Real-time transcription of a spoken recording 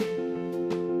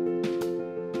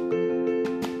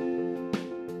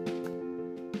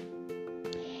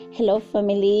Hello,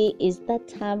 family. Is that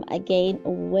time again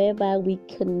whereby we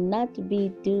cannot be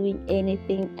doing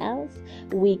anything else?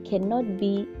 We cannot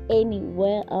be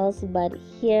anywhere else but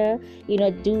here,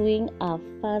 doing our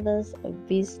Father's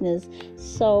business.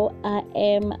 So, I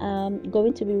am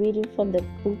going to be reading from the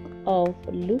book of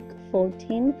Luke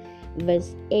 14,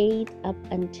 verse 8 up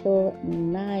until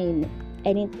 9.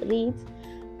 And it reads,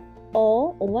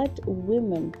 "Or what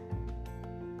women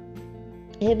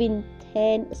having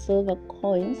 10 silver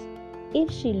coins, if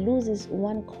she loses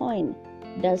one coin,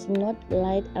 does not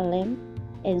light a lamp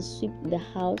and sweep the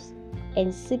house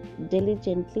and seek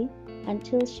diligently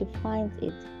until she finds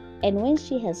it? And when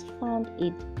she has found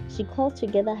it, she calls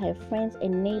together her friends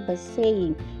and neighbors,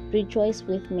 saying, 'Rejoice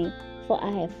with me, for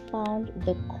I have found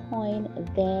the coin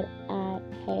that I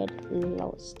had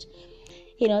lost.'"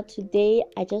 Today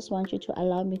I just want you to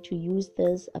allow me to use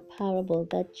this a parable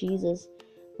that Jesus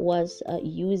was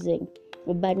using,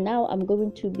 but now I'm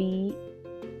going to be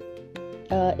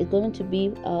it's going to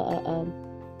be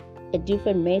a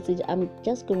different message. I'm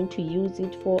just going to use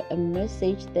it for a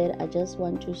message that I just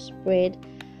want to spread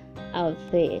out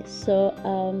there. So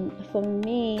for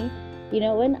me,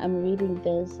 when I'm reading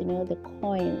this, the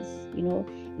coins,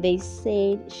 they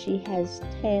said she has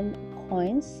 10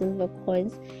 coins, silver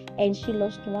coins, and she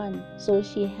lost one, so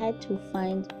she had to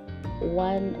find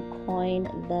one coin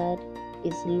that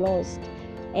is lost.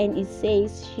 And it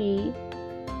says she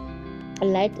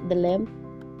light the lamp,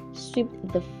 sweep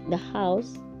the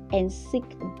house, and seek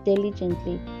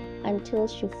diligently until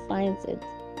she finds it.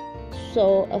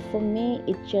 So for me,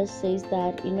 it just says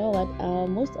that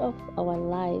most of our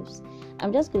lives,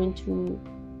 I'm just going to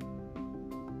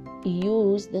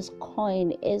use this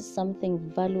coin as something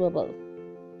valuable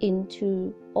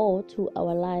to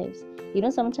our lives.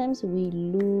 Sometimes we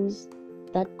lose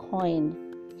that coin,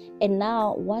 and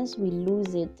now once we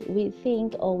lose it, we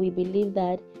think or we believe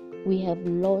that we have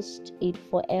lost it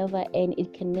forever and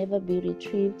it can never be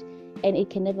retrieved and it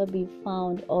can never be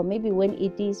found, or maybe when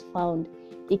it is found,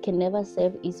 it can never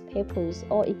serve its purpose,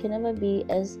 or it can never be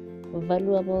as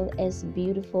valuable, as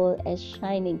beautiful, as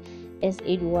shining as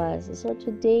it was. So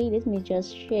today, let me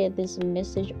just share this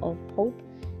message of hope,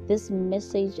 this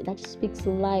message that speaks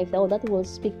life, or that will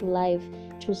speak life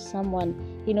to someone.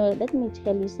 Let me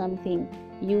tell you something.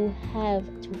 You have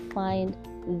to find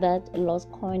that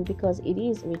lost coin because it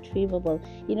is retrievable.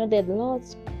 The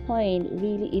lost coin,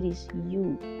 really, it is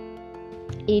you.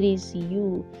 It is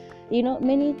you.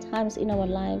 Many times in our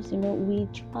lives, we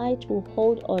try to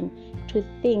hold on to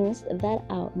things that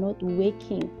are not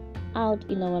working out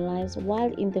in our lives,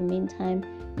 while in the meantime,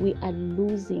 we are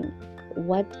losing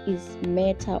what is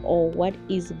matter or what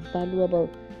is valuable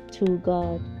to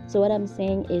God. So what I'm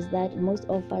saying is that most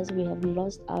of us, we have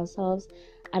lost ourselves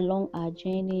along our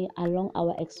journey, along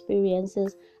our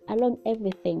experiences, along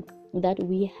everything that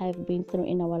we have been through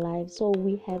in our lives. So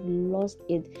we have lost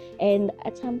it, and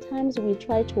at sometimes we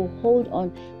try to hold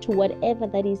on to whatever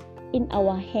that is in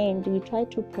our hand. We try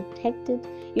to protect it.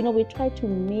 We try to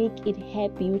make it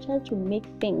happy. We try to make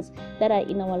things that are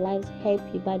in our lives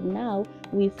happy, but now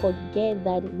we forget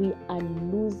that we are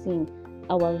losing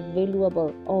our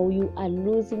valuable, or you are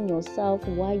losing yourself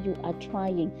while you are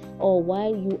trying, or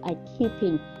while you are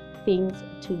keeping things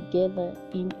together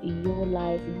in your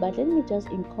life. But let me just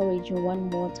encourage you one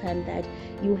more time that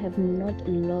you have not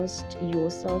lost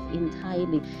yourself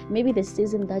entirely. Maybe the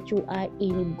season that you are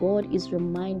in, God is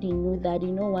reminding you that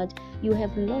you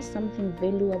have lost something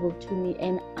valuable to me,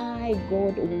 and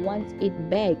God wants it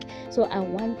back. So I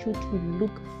want you to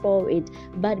look for it.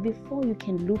 But before you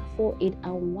can look for it,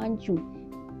 I want you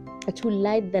to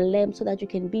light the lamp so that you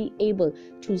can be able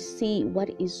to see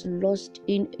what is lost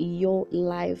in your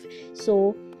life.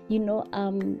 So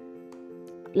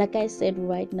like I said,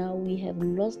 right now we have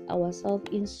lost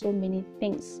ourselves in so many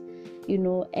things,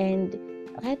 and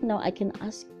right now I can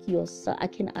ask you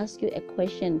a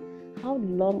question. How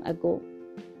long ago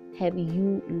have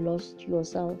you lost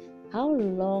yourself? How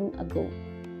long ago?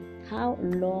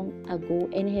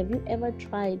 And have you ever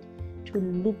tried to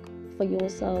look for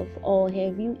yourself, or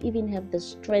have you even have the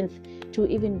strength to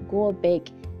even go back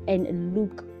and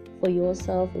look for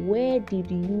yourself? Where did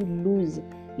you lose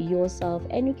yourself?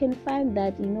 And you can find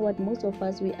that most of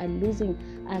us, we are losing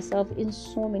ourselves in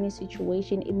so many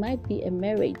situations. It might be a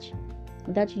marriage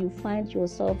that you find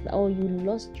yourself, or you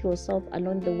lost yourself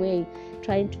along the way,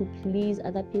 trying to please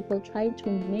other people, trying to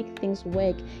make things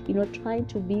work, trying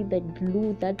to be the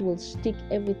glue that will stick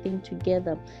everything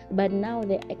together. But now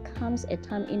there comes a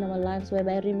time in our lives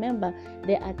whereby, remember,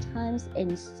 there are times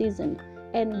and seasons,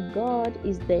 and God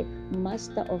is the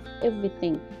master of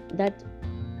everything that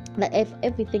that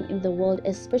everything in the world,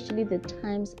 especially the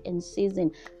times and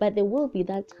season, but there will be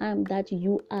that time that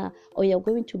you're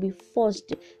going to be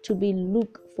forced to be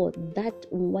look for that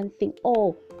one thing,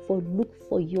 or for look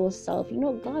for yourself.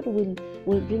 God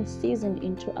will bring season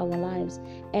into our lives,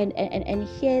 and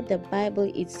here the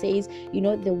Bible, it says,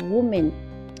 the woman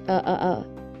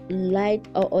light,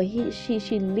 or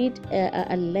she lit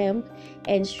a lamp,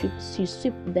 and she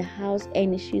swept the house,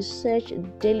 and she searched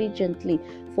diligently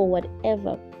for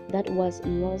whatever that was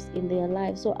lost in their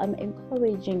lives. So I'm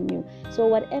encouraging you. So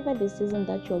whatever the season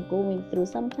that you're going through,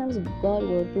 sometimes God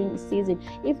will bring season.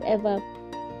 If ever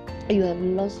you have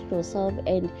lost yourself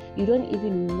and you don't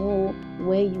even know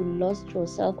where you lost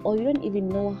yourself, or you don't even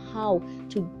know how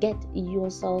to get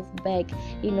yourself back,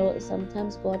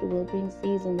 sometimes God will bring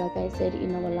season, like I said,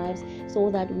 in our lives,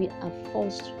 so that we are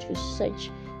forced to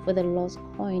search for the lost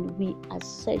coin. We are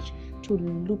searched to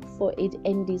look for it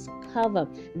and discover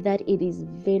that it is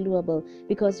valuable,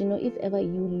 because if ever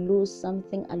you lose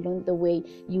something along the way,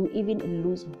 you even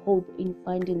lose hope in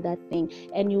finding that thing,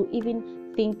 and you even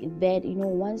think that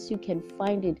once you can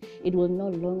find it, it will no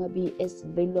longer be as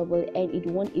valuable, and it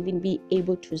won't even be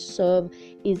able to serve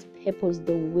its purpose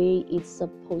the way it's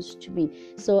supposed to be.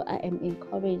 So I am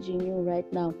encouraging you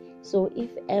right now. So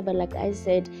if ever, like I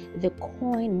said, the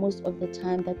coin most of the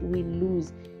time that we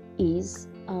lose is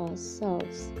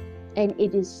ourselves, and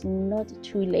it is not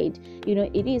too late.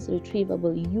 It is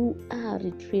retrievable. You are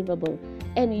retrievable,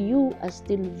 and you are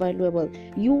still valuable.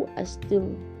 You are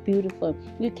still beautiful.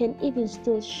 You can even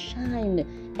still shine,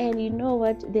 and you know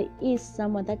what, there is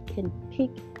someone that can pick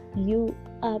you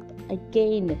up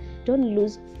again. Don't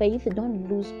lose faith, don't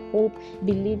lose hope,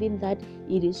 believing that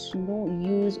it is no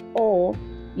use, or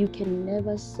you can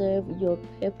never serve your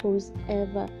purpose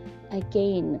ever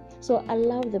again. So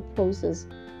allow the process,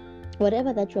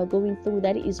 whatever that you are going through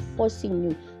that is forcing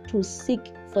you to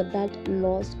seek for that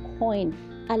lost coin.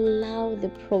 Allow the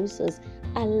process.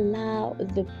 Allow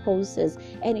the process.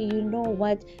 And you know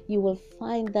what? You will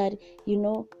find that,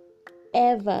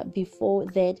 ever before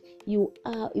that, you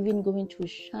are even going to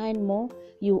shine more.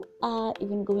 You are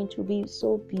even going to be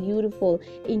so beautiful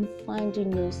in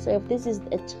finding yourself. This is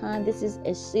a time, this is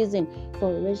a season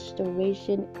for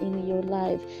restoration in your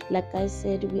life. Like I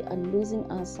said, we are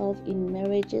losing ourselves in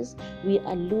marriages. We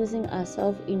are losing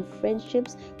ourselves in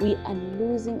friendships. We are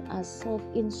losing ourselves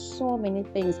in so many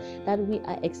things that we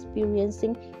are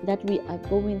experiencing, that we are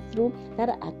going through, that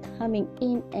are coming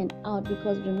in and out.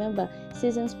 Because remember,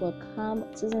 seasons will come,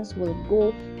 seasons will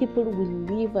go, people will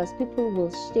leave us, people will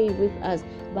stay with us.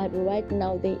 But right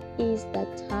now, there is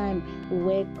that time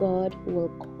where God will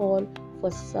call for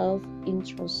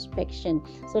self-introspection.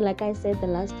 So like I said the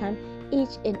last time,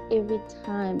 each and every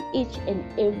time, it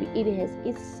has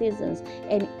its seasons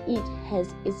and it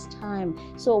has its time.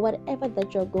 So whatever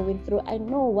that you're going through, I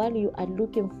know while you are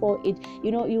looking for it,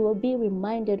 you will be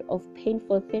reminded of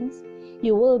painful things.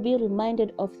 You will be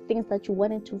reminded of things that you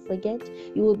wanted to forget.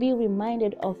 You will be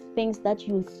reminded of things that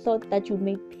you thought that you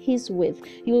made peace with.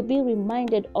 You will be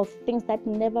reminded of things that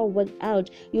never worked out.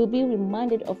 You will be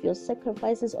reminded of your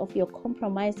sacrifices, of your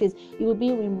compromises. You will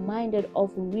be reminded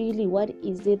of really what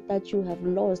is it that you have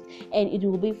lost, and it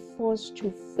will be forced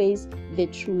to face the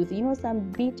truth.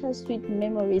 Some bittersweet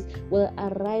memories will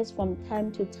arise from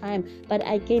time to time. But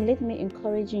again, let me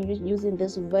encourage you using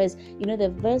this verse. The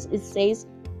verse, it says,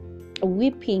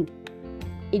 weeping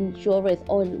endureth,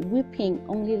 or weeping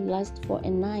only lasts for a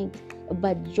night,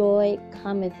 but joy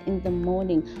cometh in the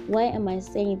morning. Why am I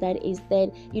saying that? Is that,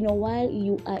 while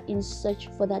you are in search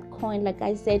for that coin, like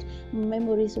I said,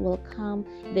 memories will come,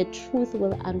 the truth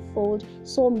will unfold,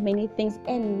 so many things,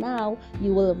 and now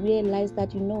you will realize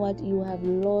that, you have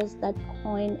lost that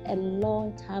coin a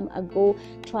long time ago,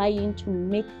 trying to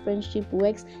make friendship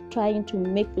works, trying to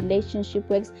make relationship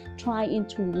works, trying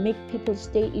to make people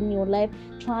stay in your life,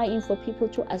 trying for people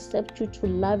to accept you, to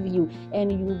love you, and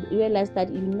you realize that,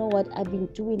 I've been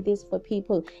doing this for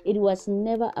people. It was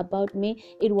never about me.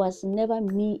 It was never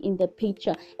me in the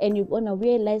picture. And you're going to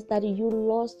realize that you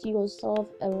lost yourself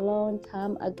a long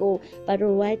time ago. But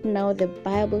right now, the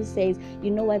Bible says,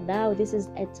 now this is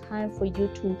a time for you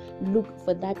to look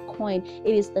for that coin.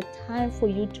 It is the time for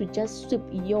you to just sweep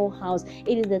your house.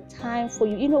 It is the time for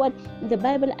you. The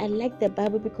Bible, I like the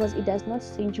Bible because it does not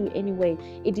send you anywhere.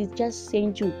 It is just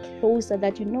send you closer,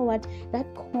 that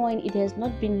that coin, it has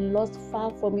not been lost far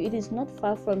from you. It is not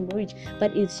far from reach,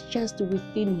 but it's just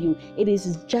within you. It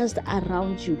is just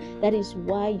around you. That is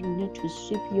why you need to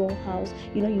sweep your house.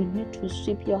 You need to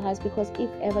sweep your house, because if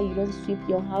ever you don't sweep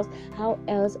your house, how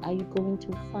else are you going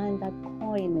to find that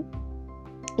coin?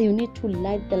 You need to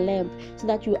light the lamp so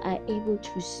that you are able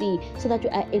to see, so that you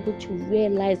are able to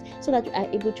realize, so that you are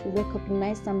able to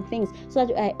recognize some things, so that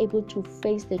you are able to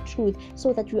face the truth,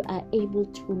 so that you are able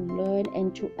to learn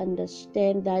and to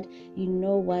understand that, you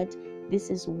know what, this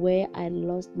is where I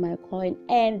lost my coin,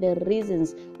 and the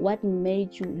reasons what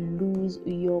made you lose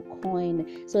your coin.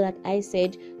 So that I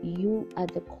said you are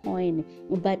the coin.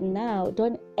 But now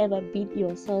don't ever beat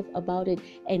yourself about it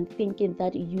and thinking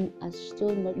that you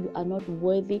are not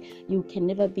worthy, you can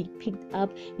never be picked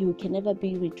up, you can never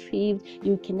be retrieved,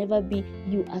 you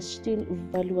are still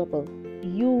valuable.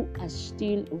 You are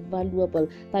still valuable.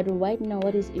 But right now,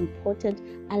 what is important,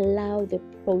 allow the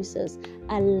process.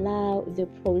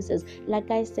 Like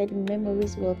I said,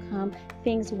 memories will come,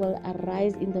 things will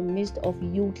arise in the midst of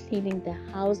you cleaning the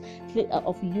house,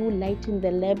 of you lighting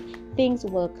the lamp. Things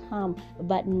will come.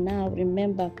 But now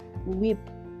remember, weep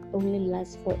only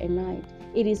lasts for a night.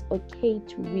 It is okay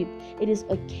to weep. It is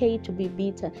okay to be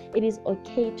bitter. It is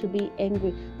okay to be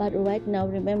angry. But right now,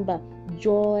 remember,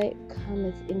 joy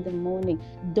cometh in the morning.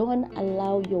 Don't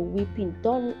allow your weeping,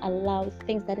 don't allow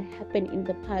things that happened in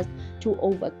the past to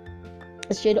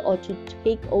overshadow or to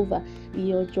take over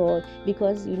your joy.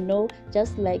 Because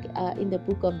just like in the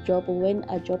book of Job, when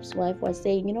Job's wife was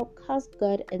saying, curse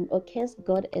God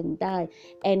and die,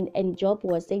 and Job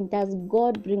was saying, does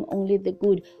God bring only the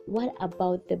good? What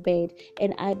about the bad?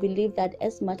 And I believe that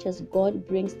as much as God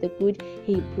brings the good,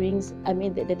 he brings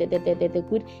the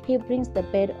good, he brings the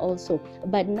bad also.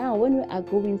 But now when we are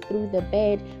going through the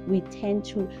bad, we tend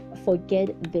to forget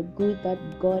the good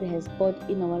that God has brought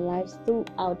in our lives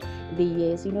throughout the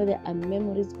years. There are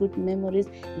memories, good memories,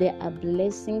 there are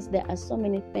blessings, there are so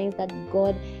many things that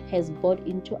God has brought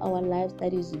into our lives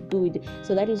that is good.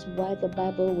 So that is why the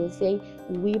Bible will say,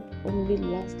 weep only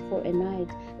last for a night,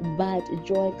 but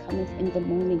joy cometh in the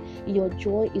morning. Your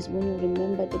joy is when you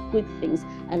remember the good things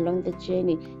along the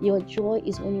journey. Your joy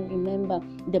is when you remember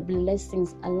the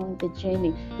blessings along the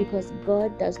journey, because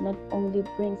God does not only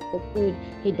bring the good,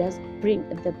 he does bring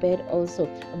the bad also.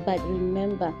 But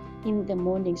remember, in the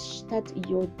morning, start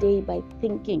your day by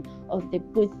thinking of the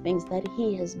good things that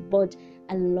he has brought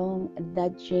along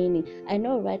that journey. I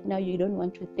know right now you don't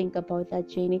want to think about that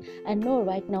journey. I know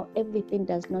right now everything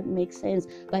does not make sense,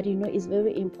 but it's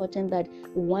very important that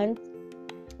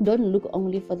don't look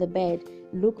only for the bad,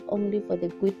 look only for the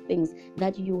good things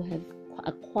that you have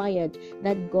acquired,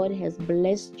 that God has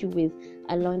blessed you with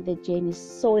along the journey,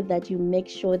 so that you make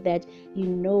sure that,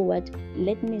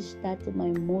 let me start my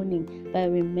morning by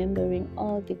remembering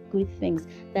all the good things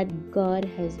that God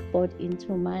has brought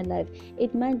into my life.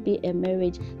 It might be a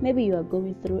marriage. Maybe you are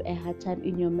going through a hard time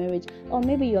in your marriage, or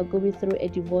maybe you are going through a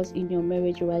divorce in your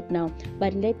marriage right now.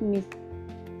 But let me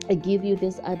give you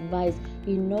this advice.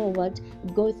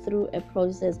 Go through a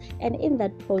process, and in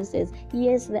that process,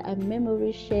 yes, there are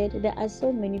memories shared, there are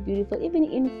so many beautiful, even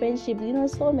in friendship,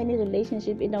 so many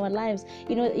relationships in our lives,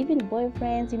 even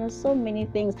boyfriends, so many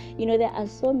things, there are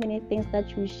so many things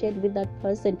that you shared with that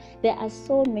person. There are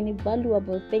so many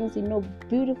valuable things,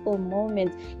 beautiful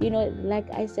moments, like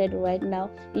I said right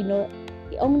now,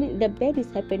 only the bad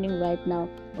is happening right now,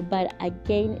 but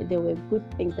again, there were good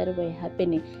things that were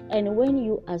happening. And when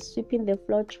you are sweeping the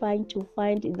floor trying to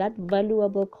find that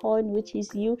valuable coin, which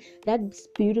is you, that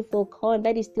beautiful coin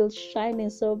that is still shining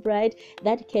so bright,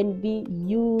 that can be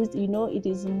used, it will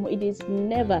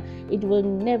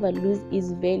never lose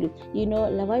its value.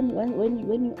 When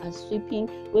you are sweeping,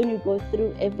 when you go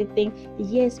through everything,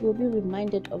 yes, you'll be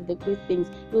reminded of the good things,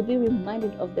 you'll be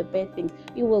reminded of the bad things,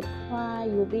 you will cry,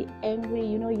 you'll be angry,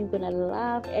 you're gonna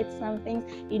laugh at some things,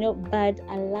 but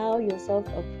allow yourself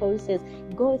a process.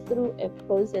 Go through a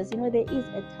process. There is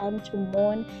a time to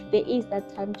mourn, there is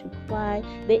that time to cry,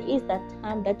 there is that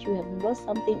time that you have lost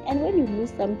something, and when you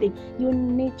lose something, you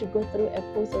need to go through a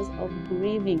process of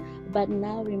grieving. But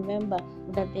now remember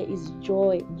that there is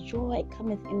joy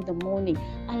cometh in the morning.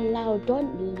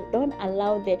 Don't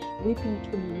allow the weeping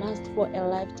to last for a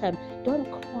lifetime. Don't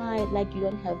cry like you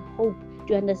don't have hope.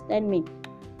 Do you understand me?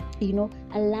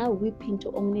 Allow weeping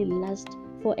to only last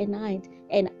for a night,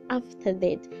 and after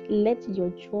that, let your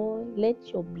joy,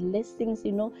 let your blessings,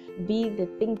 be the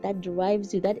thing that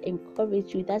drives you, that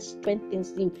encourages you, that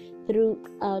strengthens you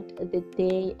throughout the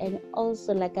day. And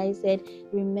also, like I said,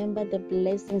 remember the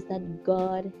blessings that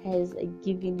God has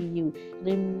given you.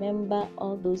 Remember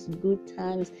all those good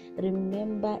times.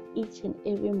 Remember each and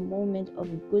every moment of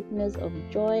goodness, of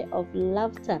joy, of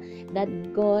laughter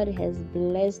that God has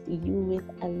blessed you with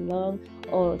along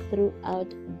or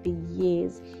throughout the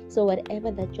years. So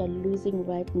whatever that you're losing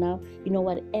right now,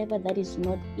 whatever that is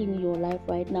not in your life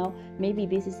right now, maybe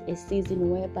this is a season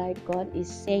whereby God is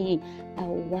saying, I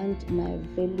want want my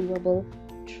valuable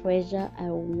treasure. I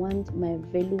want my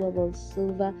valuable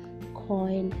silver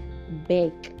coin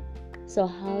back. So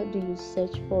how do you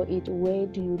search for it? Where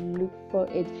do you look for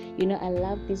it? I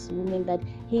love this woman that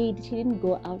she didn't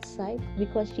go outside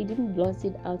because she didn't lose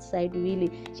it outside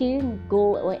really. She didn't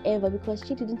go wherever because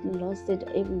she didn't lose it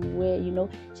everywhere,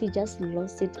 She just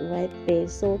lost it right there.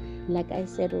 So like I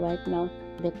said right now,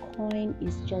 the coin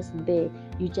is just there.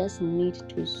 You just need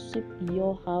to sweep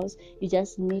your house. You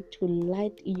just need to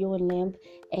light your lamp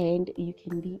and you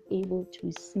can be able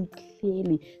to see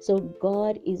clearly. So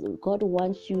God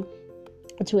wants you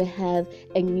to have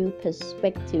a new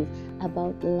perspective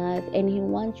about life, and He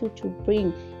wants you to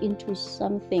bring into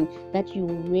something that you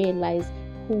realize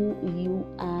who you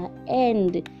are,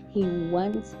 and He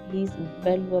wants His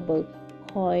valuable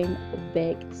coin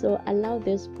back. So allow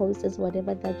this process,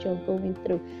 whatever that you're going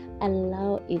through,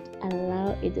 allow it,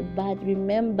 but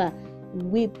remember,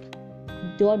 weep.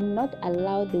 Do not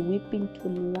allow the weeping to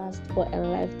last for a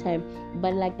lifetime,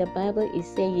 but like the Bible is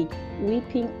saying,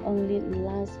 weeping only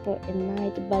lasts for a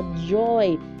night, but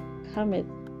joy cometh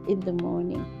in the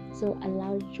morning. So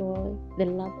allow joy, the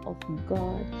love of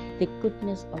God, the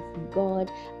goodness of God.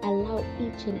 Allow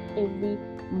each and every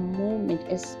moment,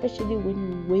 especially when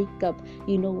you wake up,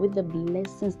 with the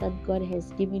blessings that God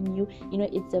has given you.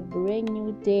 It's a brand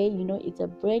new day. It's a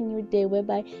brand new day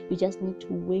whereby you just need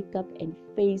to wake up and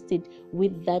face it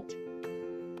with that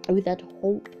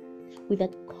hope, with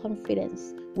that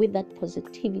confidence, with that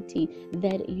positivity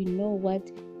that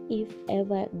what, if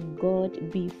ever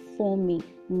God be for me,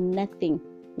 nothing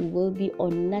will be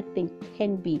or nothing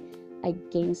can be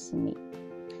against me.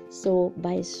 So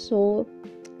with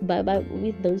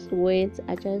those words,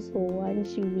 I just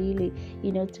want you really,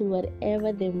 to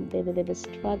whatever the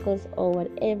struggles or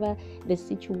whatever the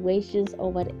situations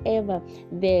or whatever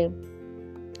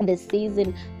the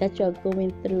season that you are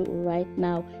going through right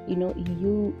now,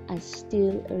 you are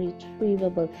still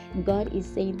retrievable. God is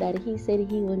saying that He said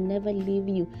He will never leave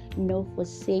you nor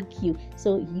forsake you.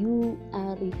 So you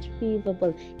are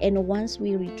retrievable. And once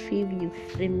we retrieve you,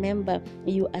 remember,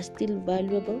 you are still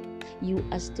valuable, you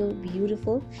are still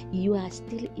beautiful, you are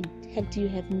still intact, you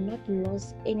have not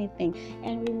lost anything.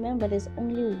 And remember, there's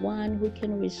only one who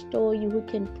can restore you, who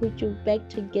can put you back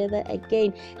together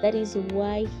again. That is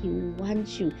why He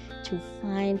wants you to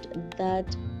find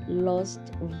that lost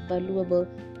valuable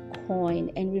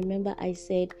coin. And remember, I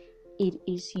said it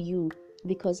is you,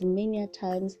 because many a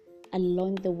times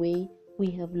along the way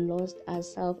we have lost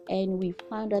ourselves, and we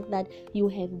found out that you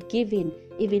have given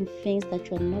even things that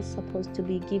you are not supposed to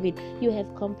be given. You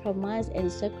have compromised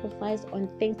and sacrificed on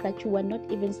things that you were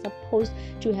not even supposed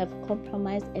to have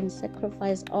compromised and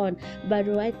sacrificed on. But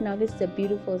right now, this is a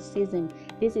beautiful season.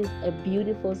 This is a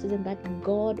beautiful season that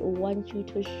God wants you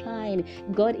to shine.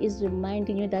 God is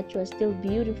reminding you that you are still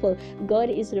beautiful. God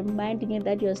is reminding you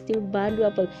that you are still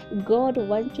valuable. God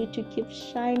wants you to keep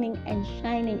shining and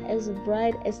shining as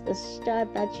bright as the star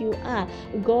that you are.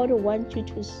 God wants you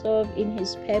to serve in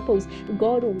His purpose.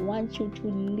 God wants you to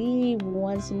live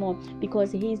once more,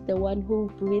 because He is the one who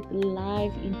breathed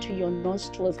life into your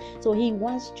nostrils. So He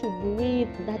wants to breathe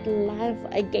that life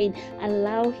again.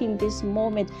 Allow Him this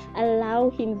moment. Allow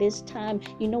Him this time.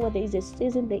 You know what? There is a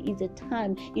season, there is a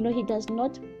time. He does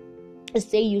not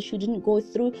say you shouldn't go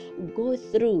through.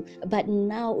 But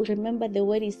now remember, the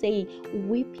word is saying,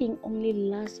 weeping only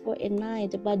lasts for a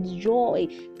night, but joy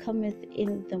cometh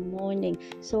in the morning.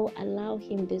 So allow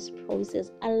Him this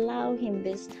process, allow Him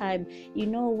this time. You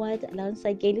know what? Once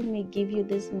again, let me give you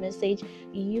this message.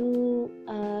 You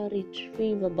are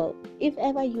retrievable. If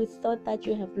ever you thought that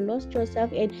you have lost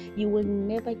yourself and you will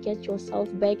never get yourself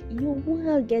back, you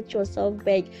will get yourself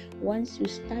back once you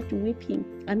start weeping.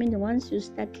 Once you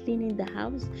start cleaning the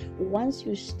house, once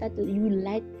you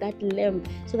light that lamp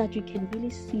so that you can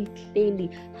really see clearly,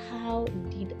 how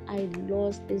did I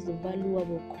lose this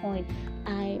valuable coin?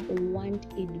 I want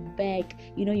it back.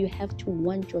 You have to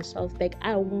want yourself back.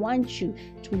 I want you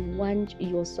to want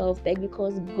yourself back,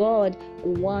 because God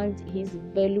wants His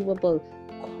valuable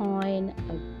coin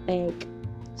back.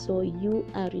 So you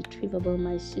are retrievable,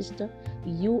 my sister.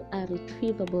 You are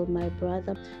retrievable, my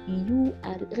brother. You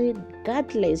are,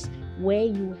 regardless where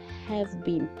you have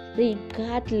been,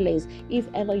 regardless if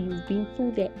ever you've been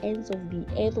through the ends of the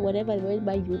earth, whatever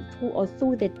whereby you through, or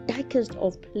through the darkest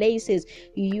of places,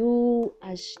 you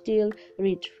are still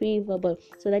retrievable.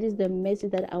 So that is the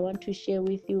message that I want to share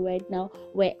with you right now.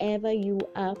 Wherever you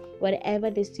are,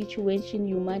 whatever the situation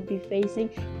you might be facing,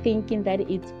 thinking that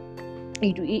it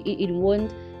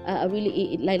won't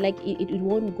it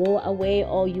won't go away,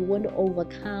 or you won't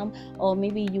overcome, or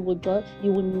maybe you will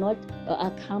not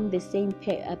come the same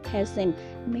person.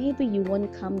 Maybe you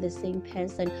won't come the same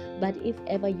person, but if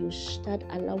ever you start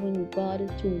allowing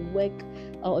God to work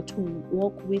or to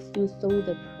walk with you through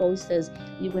the process,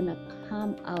 you're gonna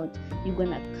come out. You're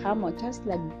gonna come out just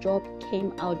like Job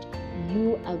came out.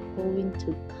 You are going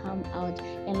to come out.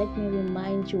 And let me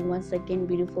remind you once again,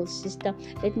 beautiful sister,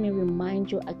 let me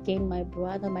remind you again, my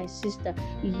brother, my sister,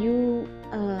 you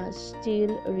are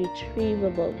still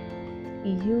retrievable.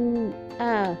 You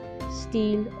are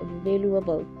still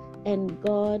valuable, and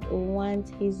God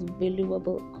wants his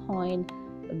valuable coin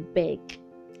back.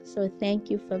 So thank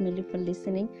you, family, for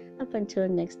listening. Up until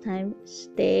next time,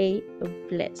 stay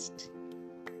blessed.